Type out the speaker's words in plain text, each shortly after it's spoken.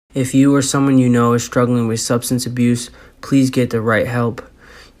If you or someone you know is struggling with substance abuse, please get the right help.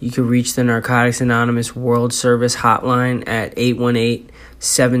 You can reach the Narcotics Anonymous World Service Hotline at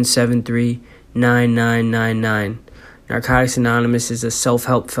 818-773-9999. Narcotics Anonymous is a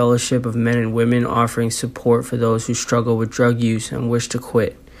self-help fellowship of men and women offering support for those who struggle with drug use and wish to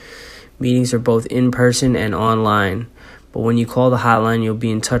quit. Meetings are both in person and online, but when you call the hotline, you'll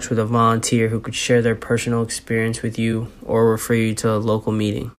be in touch with a volunteer who could share their personal experience with you or refer you to a local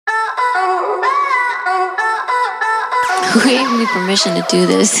meeting. Who gave me permission to do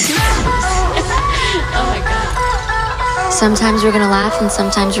this? Oh my god. Sometimes we're gonna laugh and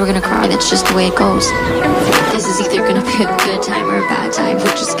sometimes we're gonna cry. That's just the way it goes. This is either gonna be a good time or a bad time. We're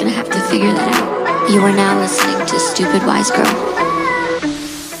just gonna have to figure that out. You are now listening to Stupid Wise Girl.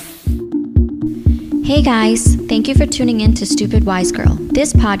 Hey guys, thank you for tuning in to Stupid Wise Girl.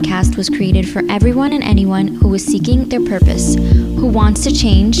 This podcast was created for everyone and anyone who is seeking their purpose, who wants to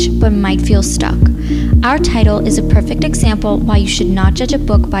change but might feel stuck. Our title is a perfect example why you should not judge a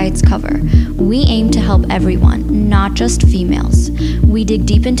book by its cover. We aim to help everyone, not just females. We dig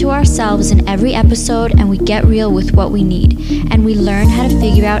deep into ourselves in every episode and we get real with what we need, and we learn how to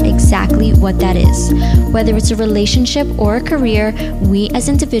figure out exactly what that is. Whether it's a relationship or a career, we as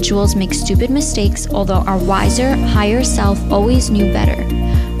individuals make stupid mistakes, although our wiser, higher self always knew better.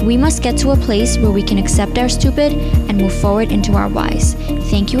 We must get to a place where we can accept our stupid and move forward into our wise.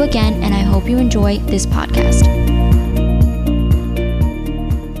 Thank you again, and I hope you enjoy this podcast.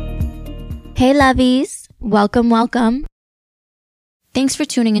 Hey lovies, welcome. Thanks for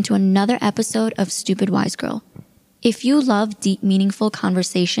tuning into another episode of Stupid Wise Girl. If you love deep, meaningful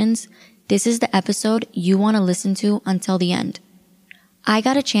conversations, this is the episode you want to listen to until the end. I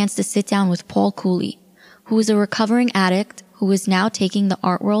got a chance to sit down with Paul Cooley, who is a recovering addict who is now taking the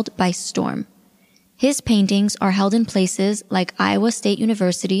art world by storm. His paintings are held in places like Iowa State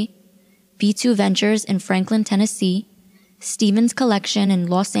University, B2 Ventures in Franklin, Tennessee, Stevens Collection in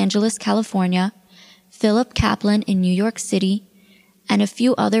Los Angeles, California, Philip Kaplan in New York City, and a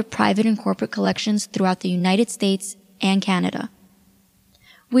few other private and corporate collections throughout the United States and Canada.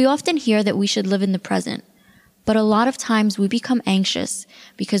 We often hear that we should live in the present, but a lot of times we become anxious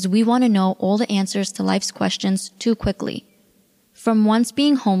because we want to know all the answers to life's questions too quickly. From once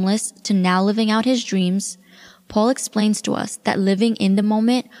being homeless to now living out his dreams, Paul explains to us that living in the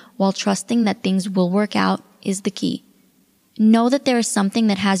moment while trusting that things will work out is the key. Know that there is something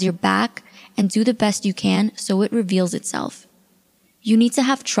that has your back and do the best you can so it reveals itself. You need to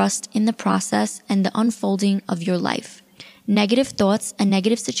have trust in the process and the unfolding of your life. Negative thoughts and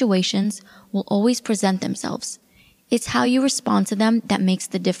negative situations will always present themselves. It's how you respond to them that makes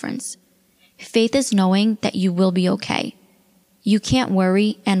the difference. Faith is knowing that you will be okay. You can't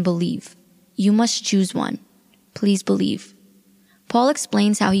worry and believe. You must choose one. Please believe. Paul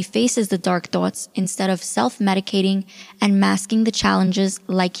explains how he faces the dark thoughts instead of self-medicating and masking the challenges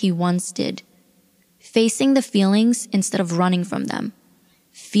like he once did. Facing the feelings instead of running from them.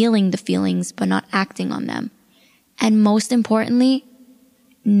 Feeling the feelings but not acting on them. And most importantly,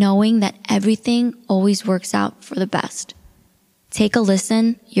 knowing that everything always works out for the best. Take a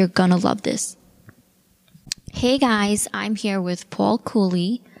listen. You're gonna love this. Hey guys, I'm here with Paul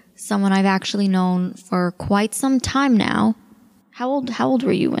Cooley, someone I've actually known for quite some time now. How old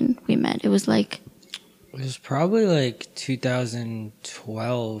were you when we met? It was probably like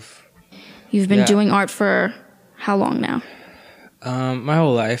 2012. You've been doing art for how long now? My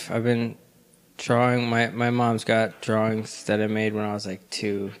whole life. I've been drawing. My mom's got drawings that I made when I was like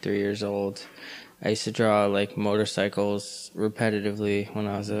 2-3 years old. I used to draw like motorcycles repetitively when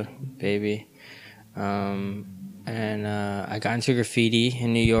I was a baby. And I got into graffiti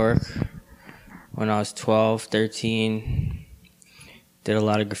in New York when I was 12, 13. Did a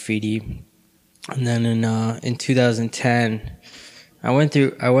lot of graffiti. And then in 2010, I went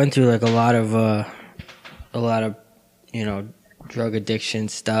through like a lot of drug addiction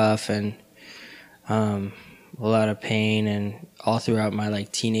stuff and a lot of pain, and all throughout my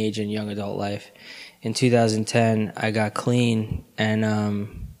like teenage and young adult life. In 2010, I got clean, and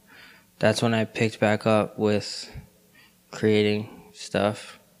that's when I picked back up with creating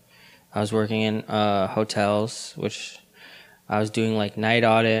stuff. I was working in hotels, which I was doing like night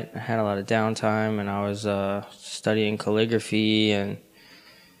audit. I had a lot of downtime, and I was studying calligraphy, and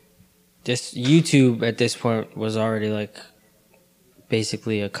just YouTube at this point was already like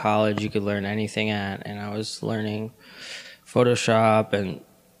basically a college you could learn anything at, and I was learning Photoshop, and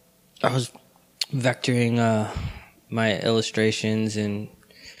I was vectoring my illustrations in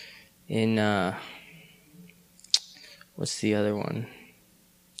what's the other one?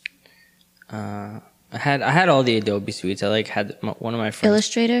 I had all the Adobe suites. I like had one of my friends.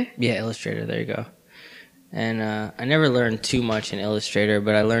 Illustrator? Yeah, Illustrator. There you go. And I never learned too much in Illustrator,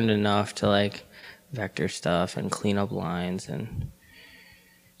 but I learned enough to like vector stuff and clean up lines. And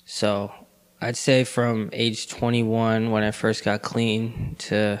so I'd say from age 21 when I first got clean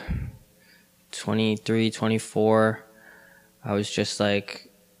to 23, 24, I was just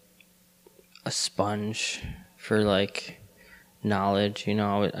like a sponge for like knowledge. You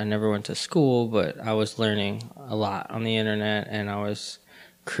know, I never went to school, but I was learning a lot on the internet, and I was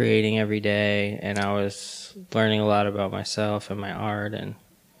creating every day, and I was learning a lot about myself and my art. And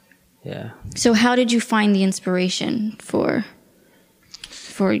yeah. So how did you find the inspiration for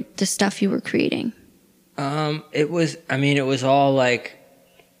the stuff you were creating? It was all like,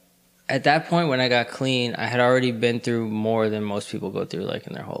 at that point when I got clean, I had already been through more than most people go through like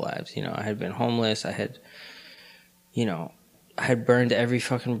in their whole lives. You know, I had been homeless. I had burned every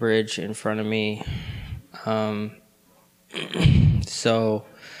fucking bridge in front of me. So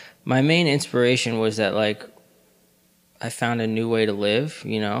my main inspiration was that like I found a new way to live,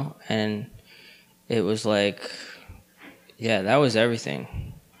 you know, and it was like, yeah, that was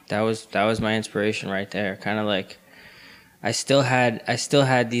everything. That was my inspiration right there. Kind of like I still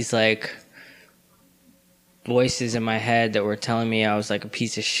had these like voices in my head that were telling me I was like a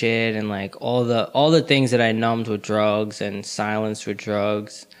piece of shit, and like all the things that I numbed with drugs and silenced with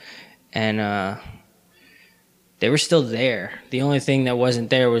drugs, and they were still there. The only thing that wasn't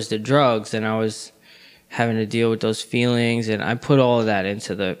there was the drugs, and I was having to deal with those feelings, and I put all of that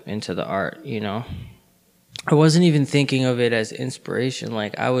into the art, you know. I wasn't even thinking of it as inspiration.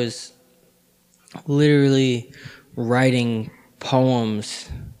 Like I was literally writing poems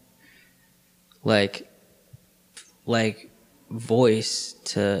like voice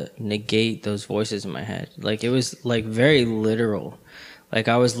to negate those voices in my head. Like it was like very literal. Like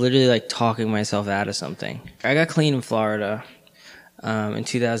I was literally like talking myself out of something. I got clean in Florida in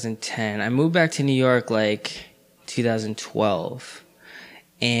 2010. I moved back to New York like 2012.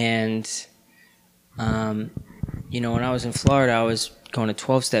 And you know, when I was in Florida, I was going to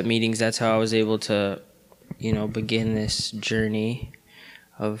 12-step meetings. That's how I was able to, you know, begin this journey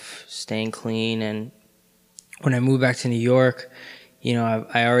of staying clean. And when I moved back to New York, you know,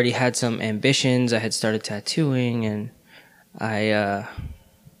 I already had some ambitions. I had started tattooing, and I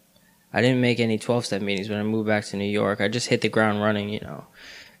didn't make any 12-step meetings when I moved back to New York. I just hit the ground running, you know.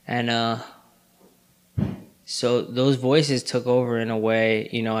 And so those voices took over in a way,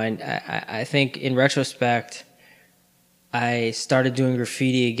 you know, and I think in retrospect, I started doing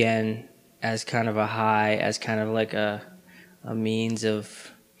graffiti again as kind of a high, as kind of like a means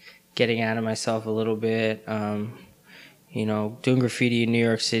of getting out of myself a little bit. You know, doing graffiti in New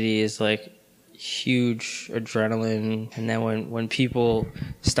York City is like huge adrenaline, and then when people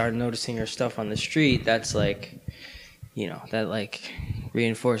start noticing your stuff on the street, that's like, you know, that like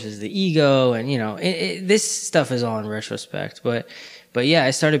reinforces the ego. And you know, this stuff is all in retrospect, but yeah,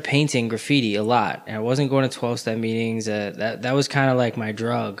 I started painting graffiti a lot, and I wasn't going to 12-step meetings. That was kind of like my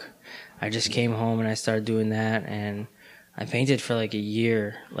drug. I just came home and I started doing that, and I painted for like a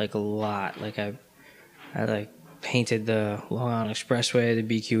year, like a lot. Like I like painted the Long Island Expressway,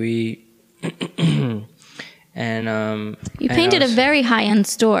 the BQE. And you painted a very high-end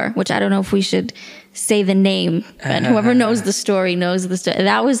store, which I don't know if we should say the name, but whoever knows the story knows the story.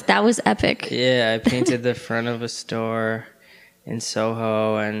 That was epic. Yeah, I painted the front of a store in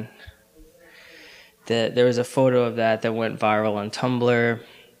Soho, and there was a photo of that went viral on Tumblr.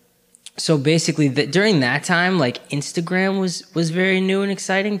 So basically, during that time, like Instagram was very new and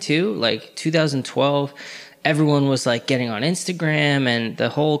exciting too. Like 2012, everyone was like getting on Instagram, and the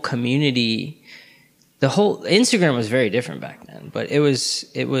whole community, Instagram was very different back then. But it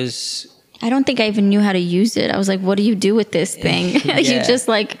was. I don't think I even knew how to use it. I was like, what do you do with this thing? Yeah. You just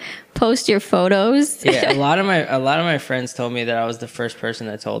like post your photos? Yeah, a lot of my friends told me that I was the first person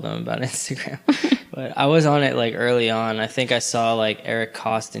that told them about Instagram. But I was on it like early on. I think I saw like Eric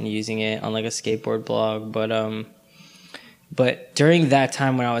Costin using it on like a skateboard blog. But during that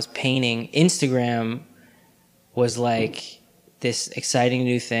time when I was painting, Instagram was like this exciting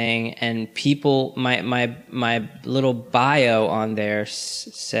new thing, and people, my little bio on there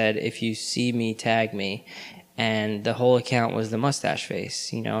said, if you see me, tag me. And the whole account was the mustache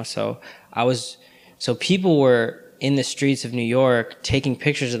face, you know? So people were in the streets of New York taking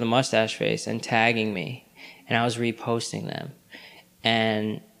pictures of the mustache face and tagging me, and I was reposting them.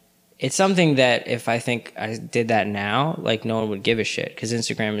 And it's something that if I think I did that now, like no one would give a shit, because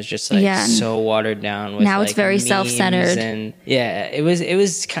Instagram is just like so watered down. With, now like, it's very self-centered. And yeah, it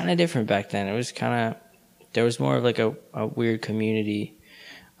was kind of different back then. It was kind of, there was more of like a weird community.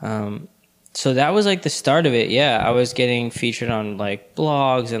 so that was like the start of it. Yeah, I was getting featured on like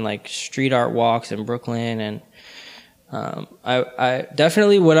blogs and like street art walks in Brooklyn, and I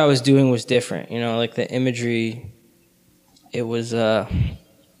definitely, what I was doing was different. You know, like the imagery, it was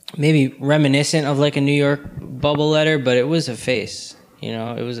maybe reminiscent of like a New York bubble letter, but it was a face. You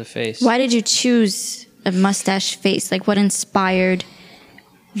know, it was a face. Why did you choose a mustache face? Like, what inspired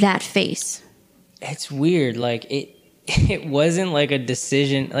that face? It's weird. Like it wasn't like a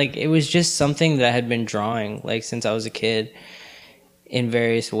decision. Like, it was just something that I had been drawing like since I was a kid in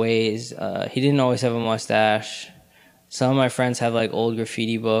various ways. He didn't always have a mustache. Some of my friends have like old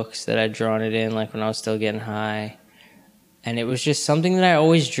graffiti books that I'd drawn it in, like when I was still getting high. And it was just something that I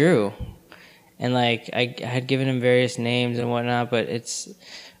always drew. And like I had given him various names and whatnot, but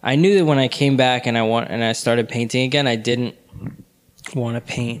I knew that when I came back and I started painting again, I didn't want to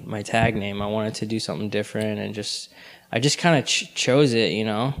paint my tag name. I wanted to do something different, and I just kind of chose it, you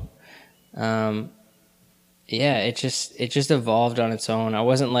know. Yeah, it just evolved on its own. I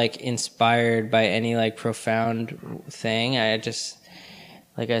wasn't like inspired by any like profound thing. I just,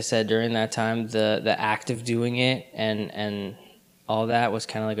 like I said, during that time, the act of doing it and all that was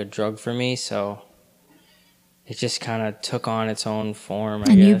kind of like a drug for me. So it just kind of took on its own form, I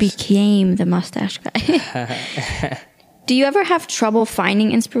guess. You became the mustache guy. Do you ever have trouble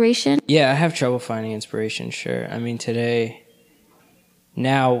finding inspiration? Yeah, I have trouble finding inspiration, sure. I mean,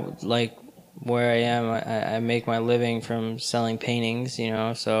 now, like, where I am, I make my living from selling paintings, you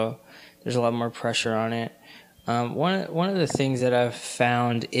know, so there's a lot more pressure on it. One of the things that I've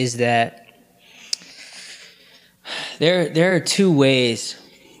found is that there are two ways.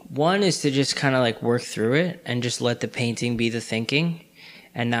 One is to just kind of like work through it and just let the painting be the thinking,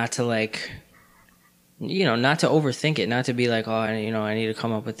 and not to like, you know, not to overthink it, not to be like, oh, you know, I need to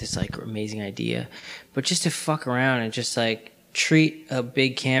come up with this like amazing idea, but just to fuck around and just like treat a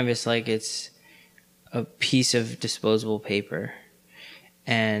big canvas like it's a piece of disposable paper.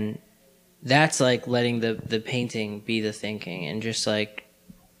 And that's like letting the painting be the thinking, and just like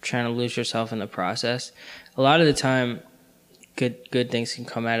trying to lose yourself in the process. A lot of the time, good things can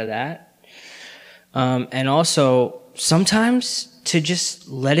come out of that. And also sometimes to just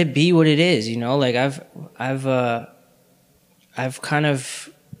let it be what it is, you know. Like I've kind of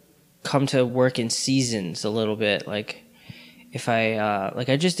come to work in seasons a little bit. Like if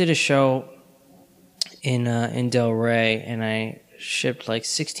I just did a show in Del Rey, and I shipped like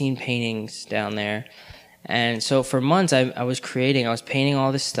 16 paintings down there. And so for months I was painting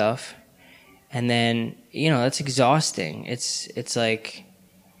all this stuff, and then, you know, that's exhausting. It's like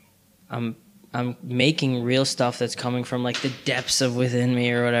I'm making real stuff that's coming from like the depths of within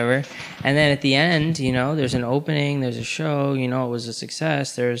me or whatever. And then at the end, you know, there's an opening, there's a show, you know, it was a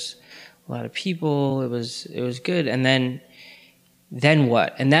success, there's a lot of people, it was good. And then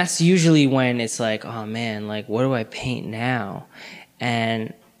what? And that's usually when it's like, oh man, like, what do I paint now?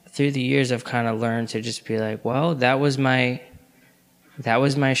 And through the years, I've kind of learned to just be like, well, that was my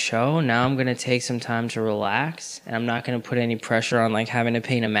show. Now I'm going to take some time to relax, and I'm not going to put any pressure on like having to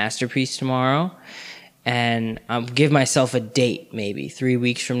paint a masterpiece tomorrow. And I'll give myself a date, maybe 3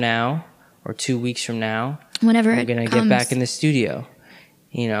 weeks from now or 2 weeks from now. Whenever I'm going to get back in the studio.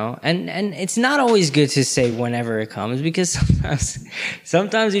 You know, and it's not always good to say whenever it comes, because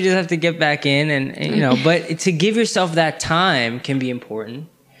sometimes you just have to get back in and you know, but to give yourself that time can be important.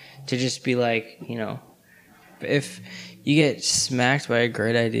 To just be like, you know, if you get smacked by a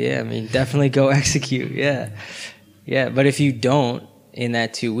great idea, I mean, definitely go execute. Yeah. But if you don't in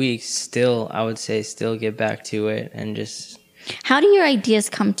that 2 weeks, I would say still get back to it and just. How do your ideas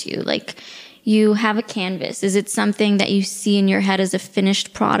come to you? Like, you have a canvas. Is it something that you see in your head as a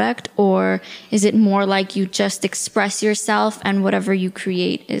finished product, or is it more like you just express yourself and whatever you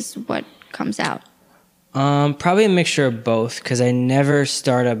create is what comes out? Probably a mixture of both, because I never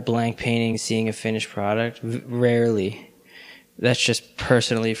start a blank painting seeing a finished product. Rarely. That's just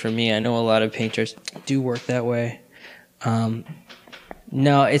personally for me. I know a lot of painters do work that way.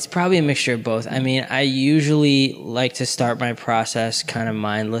 No, it's probably a mixture of both. I mean, I usually like to start my process kind of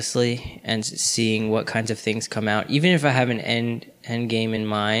mindlessly and seeing what kinds of things come out, even if I have an end game in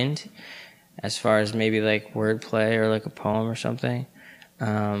mind, as far as maybe like wordplay or like a poem or something.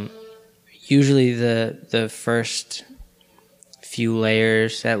 Usually the first few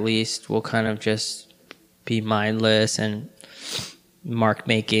layers, at least, will kind of just be mindless and mark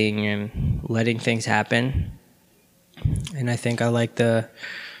making and letting things happen. And I think I like the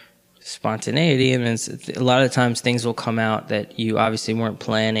spontaneity, and a lot of times things will come out that you obviously weren't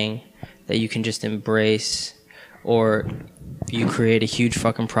planning, that you can just embrace, or you create a huge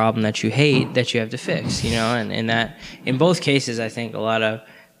fucking problem that you hate that you have to fix, you know. And in both cases, I think a lot of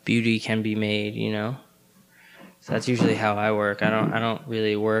beauty can be made, you know? So that's usually how I work. I don't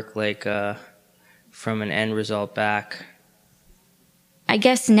really work like from an end result back. I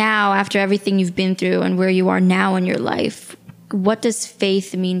guess now, after everything you've been through and where you are now in your life, what does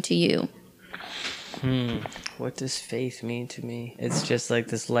faith mean to you? What does faith mean to me? It's just like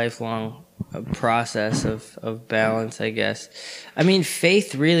this lifelong process of balance, I guess. I mean,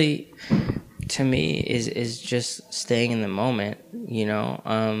 faith really, to me, is just staying in the moment, you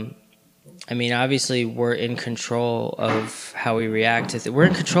know? I mean, obviously, we're in control of how we react to we're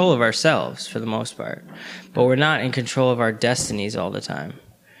in control of ourselves for the most part, but we're not in control of our destinies all the time.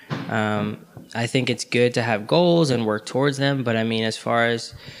 I think it's good to have goals and work towards them, but I mean, as far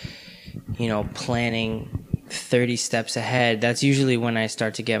as, you know, planning 30 steps ahead, that's usually when I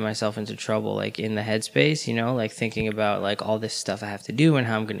start to get myself into trouble, like in the headspace, you know, like thinking about like all this stuff I have to do and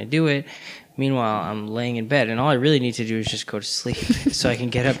how I'm going to do it. Meanwhile, I'm laying in bed and all I really need to do is just go to sleep so I can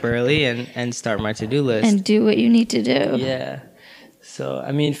get up early and start my to-do list. And do what you need to do. Yeah. So,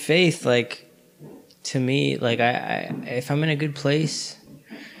 I mean, faith, like, to me, like, I if I'm in a good place,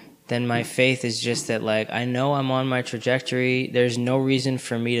 then my faith is just that, like, I know I'm on my trajectory. There's no reason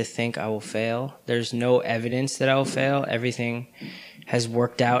for me to think I will fail. There's no evidence that I will fail. Everything has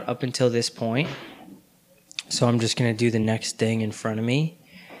worked out up until this point. So I'm just going to do the next thing in front of me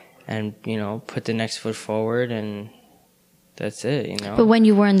and, you know, put the next foot forward, and that's it, you know. But when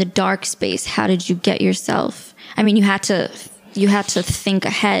you were in the dark space, how did you get yourself? I mean, you had to think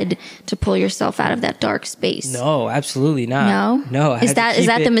ahead to pull yourself out of that dark space. No, absolutely not. No. Is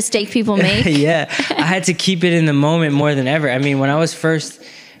that the mistake people make? Yeah, I had to keep it in the moment more than ever. I mean, when I was first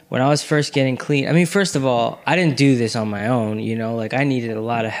getting clean, I mean, first of all, I didn't do this on my own. You know, like I needed a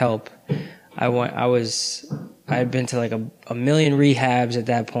lot of help. I had been to like a million rehabs at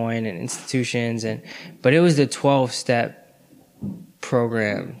that point and institutions, but it was the 12-step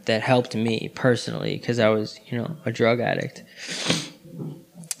program that helped me personally because I was, you know, a drug addict,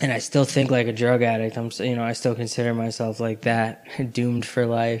 and I still think like a drug addict. I still consider myself like that, doomed for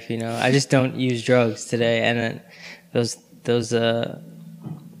life. You know, I just don't use drugs today, and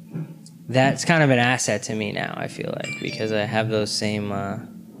that's kind of an asset to me now. I feel like because I have those same,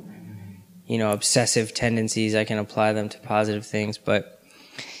 obsessive tendencies. I can apply them to positive things, but.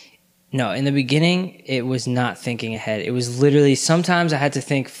 No, in the beginning, it was not thinking ahead. It was literally, sometimes I had to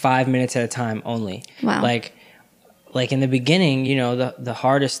think 5 minutes at a time only. Wow. Like in the beginning, you know, the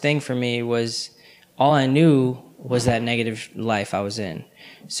hardest thing for me was all I knew was that negative life I was in.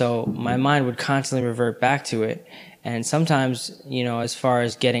 So my mind would constantly revert back to it. And sometimes, you know, as far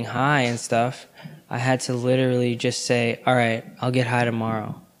as getting high and stuff, I had to literally just say, all right, I'll get high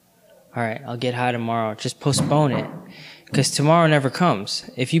tomorrow. All right, I'll get high tomorrow. Just postpone it. Because tomorrow never comes.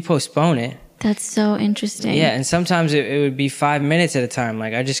 If you postpone it. That's so interesting. Yeah, and sometimes it would be 5 minutes at a time.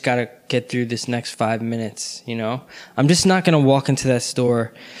 Like, I just got to get through this next 5 minutes, you know? I'm just not going to walk into that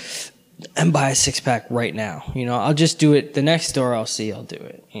store and buy a six-pack right now. You know, I'll just do it. The next store I'll see, I'll do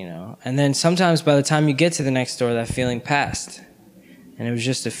it, you know? And then sometimes by the time you get to the next store, that feeling passed. And it was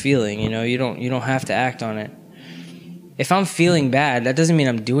just a feeling, you know? You don't have to act on it. If I'm feeling bad, that doesn't mean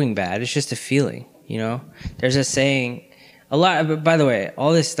I'm doing bad. It's just a feeling, you know? There's a saying... But by the way,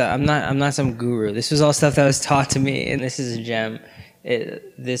 all this stuff, I'm not some guru. This was all stuff that was taught to me, and this is a gem.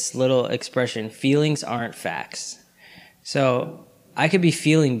 This little expression, feelings aren't facts. So I could be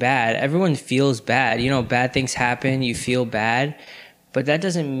feeling bad. Everyone feels bad. You know, bad things happen. You feel bad. But that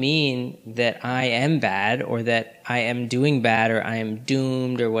doesn't mean that I am bad or that I am doing bad or I am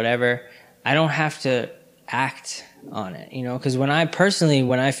doomed or whatever. I don't have to act on it, you know, because when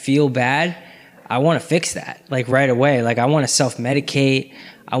I feel bad, I want to fix that, like, right away. Like, I want to self-medicate.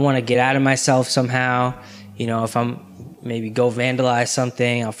 I want to get out of myself somehow. You know, if I'm maybe go vandalize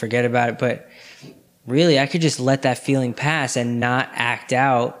something, I'll forget about it. But really, I could just let that feeling pass and not act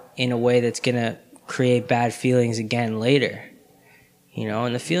out in a way that's going to create bad feelings again later. You know,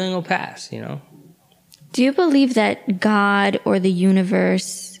 and the feeling will pass, you know. Do you believe that God or the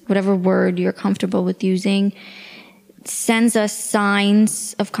universe, whatever word you're comfortable with using, sends us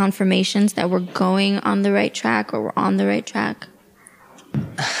signs of confirmations that we're going on the right track or we're on the right track?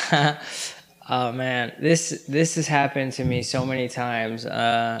 Oh man, this has happened to me so many times.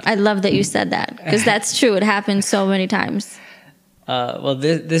 I love that you said that because that's true. It happens so many times. Well,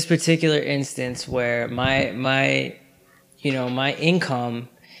 this particular instance where my income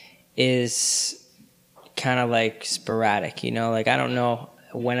is kind of like sporadic. You know, like I don't know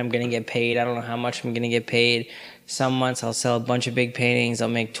when I'm gonna get paid. I don't know how much I'm gonna get paid. Some months I'll sell a bunch of big paintings. I'll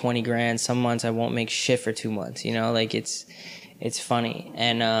make 20 grand. Some months I won't make shit for 2 months. You know, like it's funny.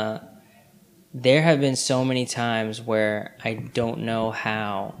 And there have been so many times where I don't know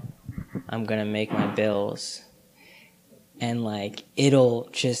how I'm going to make my bills. And like, it'll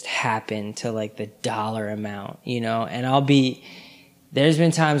just happen to like the dollar amount, you know? And there's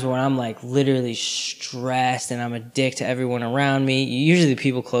been times when I'm like literally stressed and I'm a dick to everyone around me. Usually the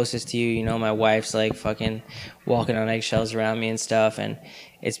people closest to you, you know, my wife's like fucking walking on eggshells around me and stuff. And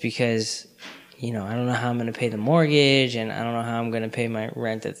it's because, you know, I don't know how I'm going to pay the mortgage and I don't know how I'm going to pay my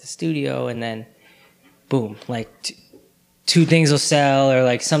rent at the studio. And then boom, like two things will sell or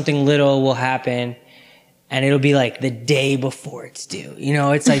like something little will happen. And it'll be like the day before it's due. You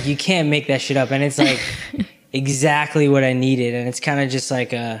know, it's like you can't make that shit up. And it's like exactly what I needed. And it's kind of just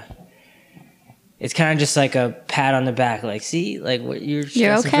like a pat on the back. Like, see, like what you're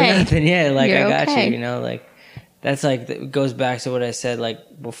stressing okay. for nothing. Yeah, like you're I got okay. you, you know, like that's like, it goes back to what I said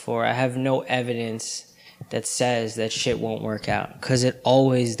like before. I have no evidence that says that shit won't work out because it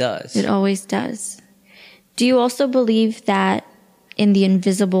always does. It always does. Do you also believe that in the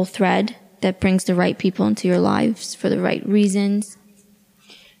invisible thread that brings the right people into your lives for the right reasons?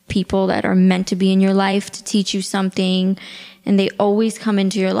 People that are meant to be in your life to teach you something, and they always come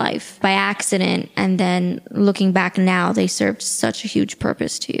into your life by accident, and then looking back now, they served such a huge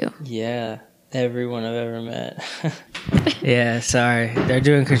purpose to you. Yeah, everyone I've ever met. Yeah, sorry. They're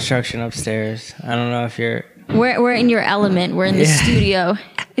doing construction upstairs. I don't know if you're... We're in your element. We're in the studio.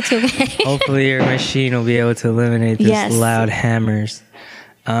 It's okay. Hopefully your machine will be able to eliminate this loud hammers.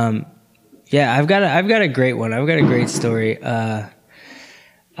 Yeah, I've got a great one. I've got a great story. I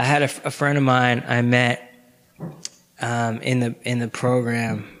had a friend of mine I met in the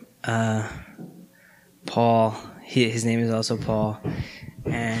program. Paul. His name is also Paul,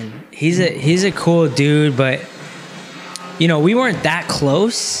 and he's a cool dude. But you know, we weren't that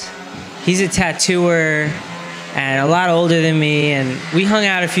close. He's a tattooer and a lot older than me, and we hung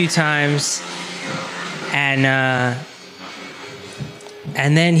out a few times. And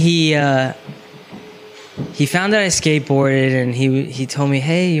then he found that I skateboarded, and he told me,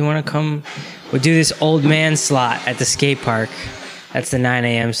 hey, you want to come? We'll do this old man slot at the skate park. That's the 9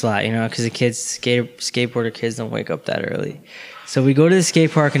 a.m. slot, you know, because the skateboarder kids don't wake up that early. So we go to the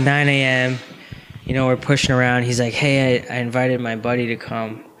skate park at 9 a.m. You know, we're pushing around. He's like, hey, I invited my buddy to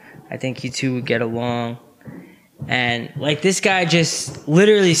come. I think you two would get along. And like, this guy just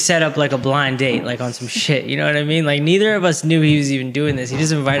literally set up like a blind date, like on some shit. You know what I mean? Like, neither of us knew he was even doing this. He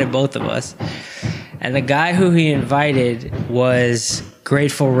just invited both of us. And the guy who he invited was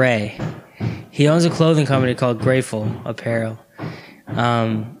Grateful Ray. He owns a clothing company called Grateful Apparel.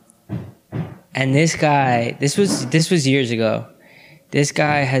 And this guy, this was years ago. This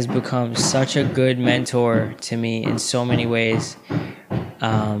guy has become such a good mentor to me in so many ways.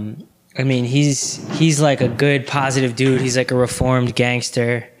 I mean, he's like a good, positive dude. He's like a reformed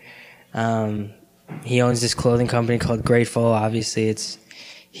gangster. He owns this clothing company called Grateful. Obviously, it's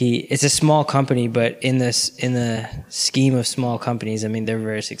a small company, but in the scheme of small companies, I mean, they're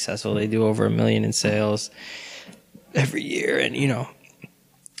very successful. They do over $1 million in sales every year, and you know,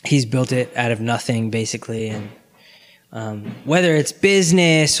 he's built it out of nothing, basically. And whether it's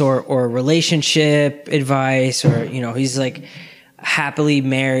business or relationship advice, or you know, he's like happily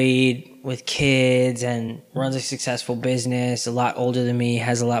married with kids and runs a successful business, a lot older than me,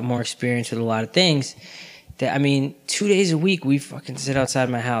 has a lot more experience with a lot of things. That, I mean, 2 days a week, we fucking sit outside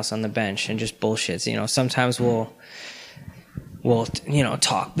my house on the bench and just bullshit. You know, sometimes we'll you know,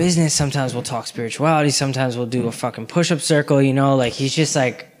 talk business, sometimes we'll talk spirituality, sometimes we'll do a fucking push-up circle, you know, like he's just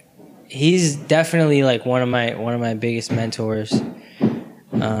like, he's definitely like one of my biggest mentors.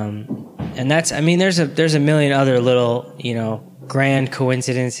 And that's, I mean, there's a million other little, you know, grand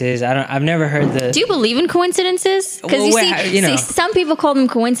coincidences. I've never heard the... Do you believe in coincidences? Because see, some people call them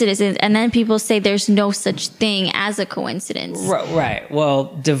coincidences, and then people say there's no such thing as a coincidence. Right.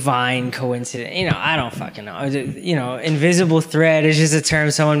 Well, divine coincidence. You know, I don't fucking know. You know, invisible thread is just a term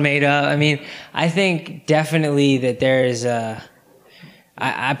someone made up. I mean, I think definitely that there is a...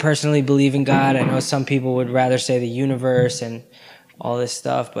 I personally believe in God. I know some people would rather say the universe and all this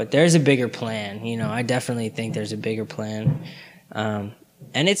stuff, but there's a bigger plan. You know, I definitely think there's a bigger plan. And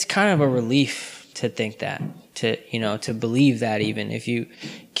it's kind of a relief to think that, to believe that, even if you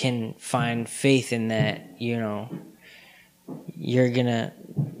can find faith in that, you know, you're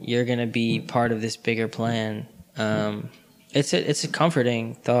gonna be part of this bigger plan. It's a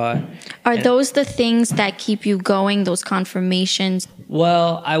comforting thought. Are those the things that keep you going, those confirmations?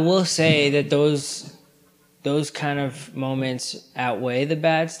 Well, I will say that those kind of moments outweigh the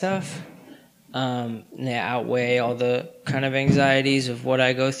bad stuff. They outweigh all the kind of anxieties of what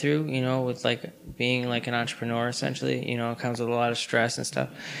I go through, you know, with like being like an entrepreneur, essentially. You know, it comes with a lot of stress and stuff.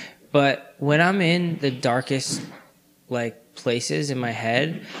 But when I'm in the darkest like places in my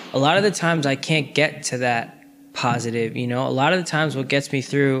head, a lot of the times I can't get to that positive, you know. A lot of the times what gets me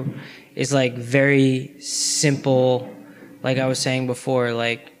through is like very simple, like I was saying before,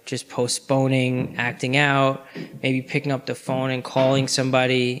 like just postponing acting out, maybe picking up the phone and calling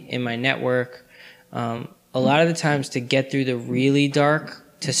somebody in my network. A lot of the times to get through the really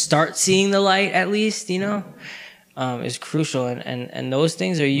dark, to start seeing the light at least, you know, is crucial. And those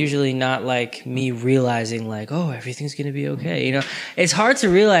things are usually not like me realizing like, oh, everything's going to be okay. You know, it's hard to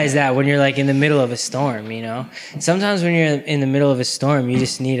realize that when you're like in the middle of a storm, you know. Sometimes when you're in the middle of a storm, you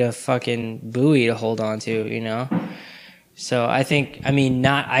just need a fucking buoy to hold on to, you know. So I think, I mean,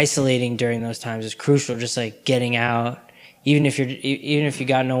 not isolating during those times is crucial. Just like getting out, even if you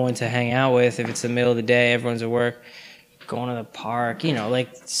got no one to hang out with, if it's the middle of the day, everyone's at work, going to the park, you know, like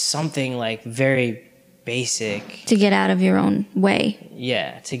something like very basic. To get out of your own way.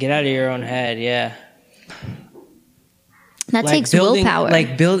 Yeah, to get out of your own head, yeah. That like takes willpower.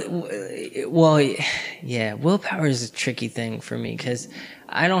 Well, yeah, willpower is a tricky thing for me because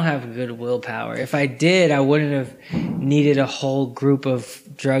I don't have good willpower. If I did, I wouldn't have needed a whole group of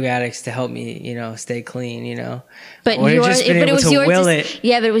drug addicts to help me, you know, stay clean, you know. But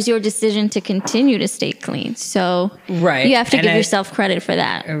it was your decision to continue to stay clean. So right. You have to give yourself credit for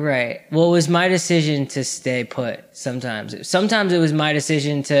that. Right. Well, it was my decision to stay put sometimes. Sometimes it was my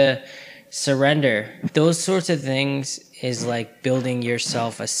decision to surrender. Those sorts of things is like building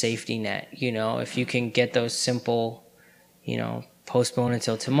yourself a safety net, you know. If you can get those simple, you know, postpone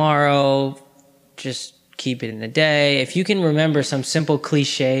until tomorrow, just keep it in the day. If you can remember some simple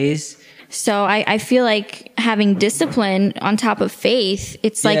cliches. So I feel like having discipline on top of faith,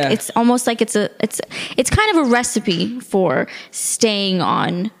 it's like, it's almost like it's kind of a recipe for staying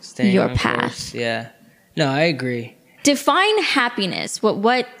on your path. Course. Yeah. No, I agree. Define happiness.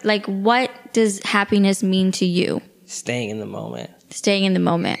 What does happiness mean to you? Staying in the moment. Staying in the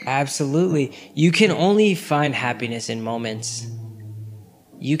moment. Absolutely. You can only find happiness in moments.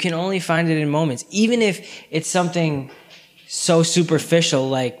 You can only find it in moments. Even if it's something so superficial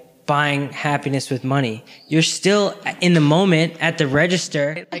like buying happiness with money. You're still in the moment at the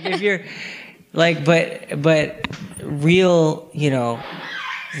register. Like if you're like, but real, you know,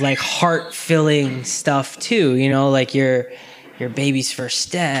 like heart-filling stuff too, you know, like your baby's first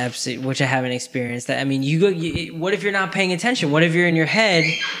steps, which I haven't experienced. That I mean, what if you're not paying attention? What if you're in your head?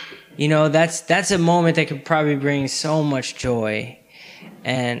 You know, that's a moment that could probably bring so much joy.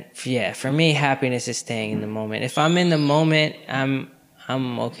 And yeah, for me, happiness is staying in the moment. If I'm in the moment, I'm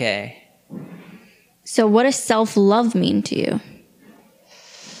okay. So what does self-love mean to you?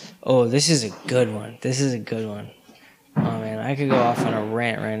 Oh, this is a good one. Oh man, I could go off on a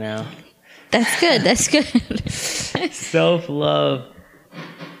rant right now. That's good. Self-love.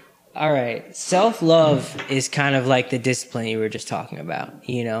 All right. Self-love is kind of like the discipline you were just talking about,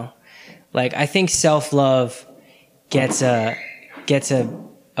 you know? Like, I think self-love gets a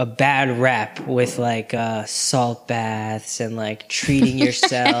bad rap with like salt baths and like treating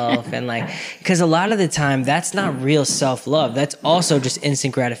yourself and like, because a lot of the time that's not real self-love. That's also just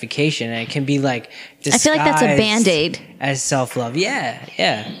instant gratification, and it can be like disguised, I feel like that's a Band-Aid as self-love.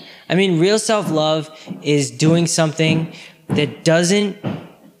 Yeah. I mean, real self-love is doing something that doesn't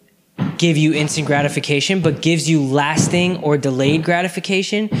give you instant gratification, but gives you lasting or delayed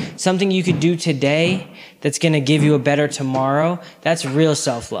gratification. Something you could do today that's going to give you a better tomorrow. That's real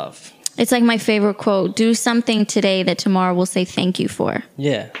self-love. It's like my favorite quote: do something today that tomorrow will say thank you for.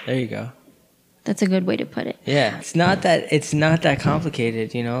 Yeah, there you go. That's a good way to put it. Yeah, it's not that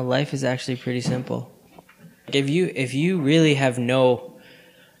complicated, you know. Life is actually pretty simple. If you really have no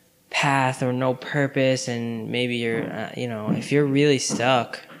path or no purpose, and maybe you're you know, if you're really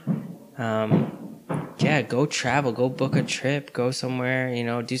stuck, yeah, go travel, go book a trip, go somewhere, you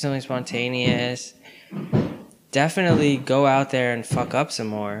know, do something spontaneous. Definitely go out there and fuck up some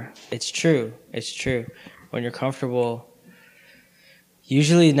more. It's true. When you're comfortable,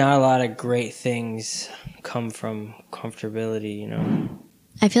 usually not a lot of great things come from comfortability, you know.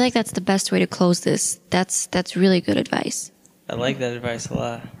 I feel like that's the best way to close this. That's really good advice. I like that advice a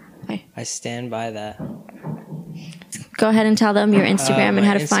lot. Okay. I stand by that. Go ahead and tell them your Instagram and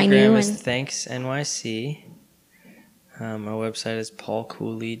how to find you. Instagram is Thanks NYC. My website is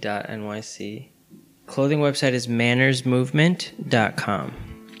paulcooley.nyc. Clothing website is mannersmovement.com.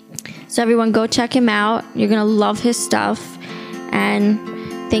 So everyone go check him out. You're going to love his stuff. And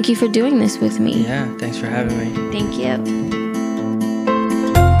thank you for doing this with me. Yeah, thanks for having me. Thank you.